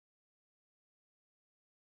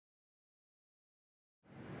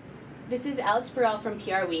This is Alex Bruell from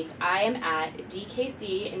PR Week. I am at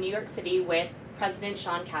DKC in New York City with President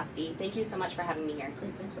Sean Cassidy. Thank you so much for having me here.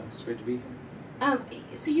 Great, thanks, Alex. It's great to be here.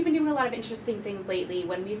 So you've been doing a lot of interesting things lately.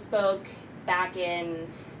 When we spoke back in,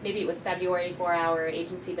 maybe it was February for our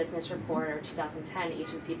agency business report or 2010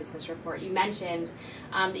 agency business report, you mentioned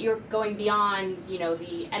that you're going beyond,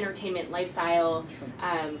 the entertainment lifestyle,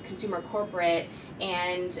 consumer corporate,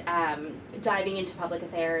 and diving into public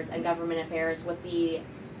affairs and government affairs with the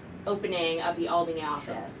opening of the Albany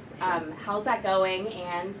office. Sure. How's that going,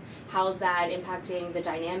 and how's that impacting the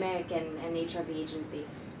dynamic and nature of the agency?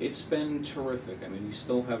 It's been terrific. I mean, we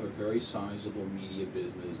still have a very sizable media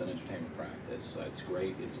business and entertainment practice. It's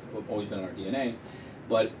great. It's always been in our DNA.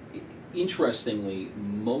 But interestingly,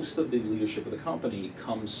 most of the leadership of the company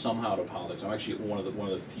comes somehow to politics. I'm actually one of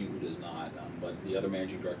the few who does not. But the other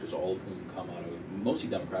managing directors, all of whom come out of mostly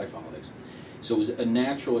Democratic politics. So it was a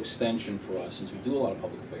natural extension for us, since we do a lot of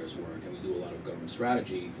public affairs work and we do a lot of government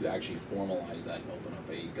strategy, to actually formalize that and open up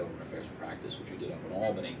a government affairs practice, which we did up in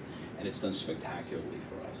Albany, and it's done spectacularly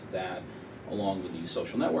for us. That, along with the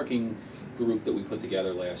social networking group that we put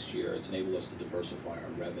together last year, it's enabled us to diversify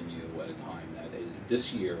our revenue at a time that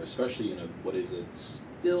this year, especially in what is a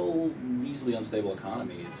still reasonably unstable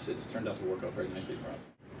economy, it's turned out to work out very nicely for us.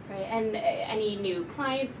 Right, and any new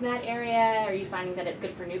clients in that area? Are you finding that it's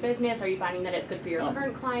good for new business? Are you finding that it's good for your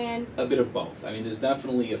current clients? A bit of both. I mean, there's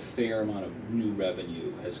definitely a fair amount of new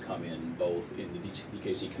revenue has come in, both in the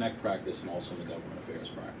DKC Connect practice and also in the government affairs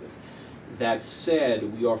practice. That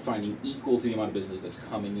said, we are finding equal to the amount of business that's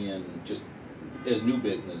coming in just as new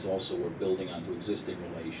business. Also, we're building onto existing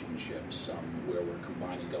relationships where we're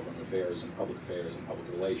combining government affairs and public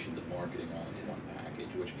relations and marketing all into one package,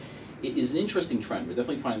 which it is an interesting trend. We're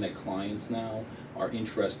definitely finding that clients now are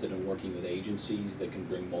interested in working with agencies that can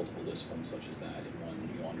bring multiple disciplines such as that in one,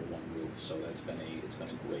 under one roof. So it's been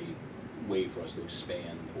a great way for us to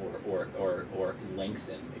expand or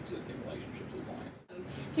lengthen existing relationships with clients.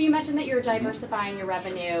 So you mentioned that you're diversifying your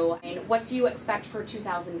revenue. And what do you expect for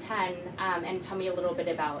 2010? And tell me a little bit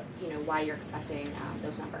about why you're expecting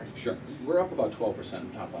those numbers. Sure. We're up about 12%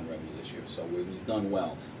 in top line revenue this year, so we've done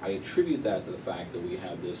well. I attribute that to the fact that we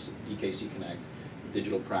have this DKC Connect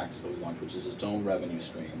digital practice that we launched, which is its own revenue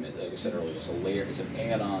stream. Like I said earlier, it's an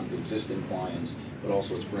add-on to existing clients, but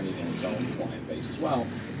also it's bringing in its own client base as well.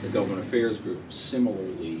 The government affairs group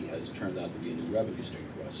similarly has turned out to be a new revenue stream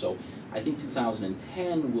for us. So I think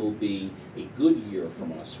 2010 will be a good year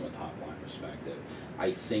from us from a top-line perspective.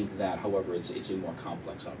 I think that, however, it's a more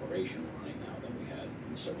complex operation running now than we had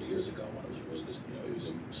several years ago when it was really just, it was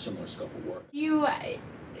a similar scope of work.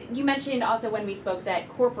 You mentioned also when we spoke that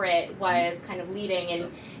corporate was kind of leading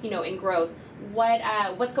in, in growth.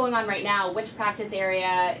 What's going on right now? Which practice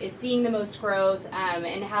area is seeing the most growth,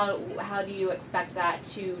 and how do you expect that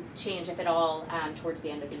to change, if at all, towards the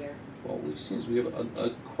end of the year? Well, we've seen is we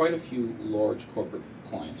have quite a few large corporate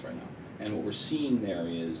clients right now. And what we're seeing there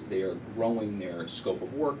is they are growing their scope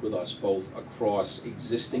of work with us, both across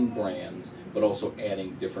existing brands, but also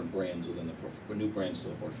adding different brands within new brands to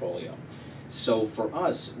the portfolio. So for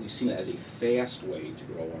us, we've seen it as a fast way to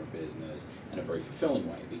grow our business and a very fulfilling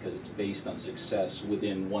way, because it's based on success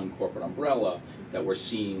within one corporate umbrella that we're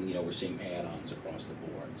seeing, we're seeing add-ons across the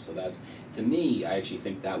board. So that's, to me, I actually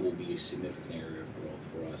think that will be a significant area of growth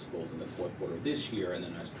for us, both in the fourth quarter of this year and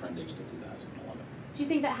then as trending into 2011. Do you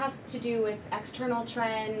think that has to do with external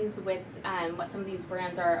trends, with what some of these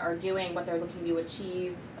brands are doing, what they're looking to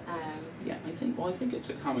achieve? Yeah, I think it's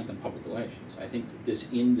a comment on public relations. I think that this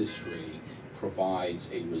industry provides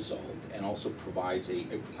a result and also provides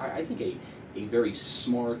I think a very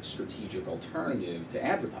smart strategic alternative to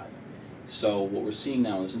advertising. So what we're seeing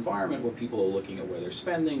now in this environment where people are looking at where they're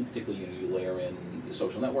spending, particularly you layer in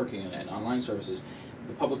social networking and online services,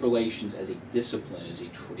 the public relations as a discipline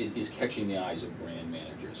is catching the eyes of brand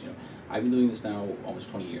managers. I've been doing this now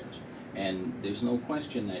almost 20 years, and there's no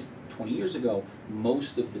question that 20 years ago,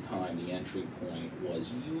 most of the time the entry point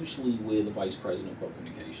was usually with a vice president of corporate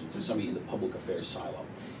communications or somebody in the public affairs silo.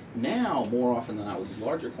 Now, more often than not with these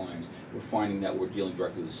larger clients, we're finding that we're dealing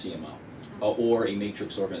directly with the CMO or a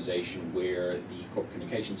matrix organization where the corporate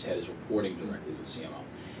communications head is reporting directly to the CMO.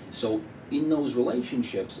 So in those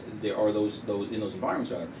relationships, in those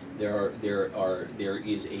environments, there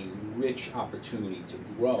is a rich opportunity to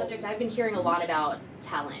grow. Subject, I've been hearing a lot about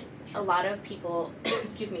talent. Sure. A lot of people,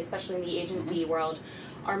 excuse me, especially in the agency world,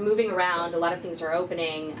 are moving around. A lot of things are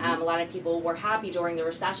opening. A lot of people were happy during the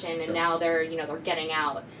recession, and now they're getting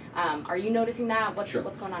out. Are you noticing that? What's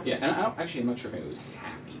going on? Yeah, and I'm not sure if anybody was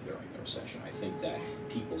happy during the recession. I think that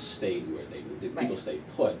people stayed where they people stayed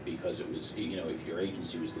put because it was if your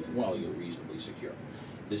agency was doing well, you're reasonably secure.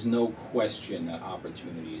 there's no question that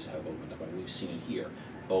opportunities have opened up, and we've seen it here,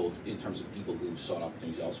 both in terms of people who've sought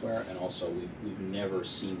opportunities elsewhere, and also we've never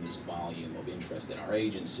seen this volume of interest in our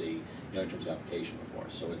agency, in terms of application before.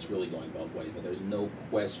 So it's really going both ways. But there's no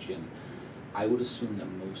question. I would assume that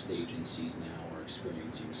most agencies now are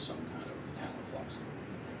experiencing some kind of talent flux.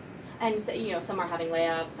 And so, some are having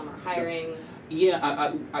layoffs, some are hiring. Sure.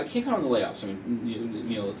 Yeah, I can't count on the layoffs. I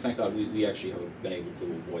mean, thank God we actually have been able to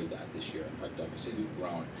avoid that this year. In fact, like I said, we've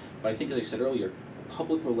grown. But I think, as I said earlier,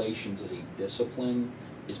 public relations as a discipline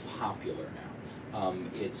is popular now.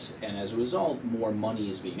 And as a result, more money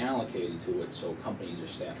is being allocated to it, so companies are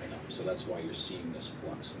staffing up. So that's why you're seeing this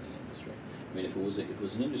flux in the industry. I mean, if it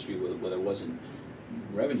was an industry where there wasn't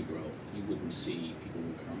revenue growth, you wouldn't see people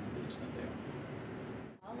moving around to the extent they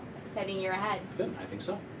are. Well, exciting year ahead. Good, I think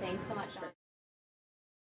so. Thanks so much, Sean.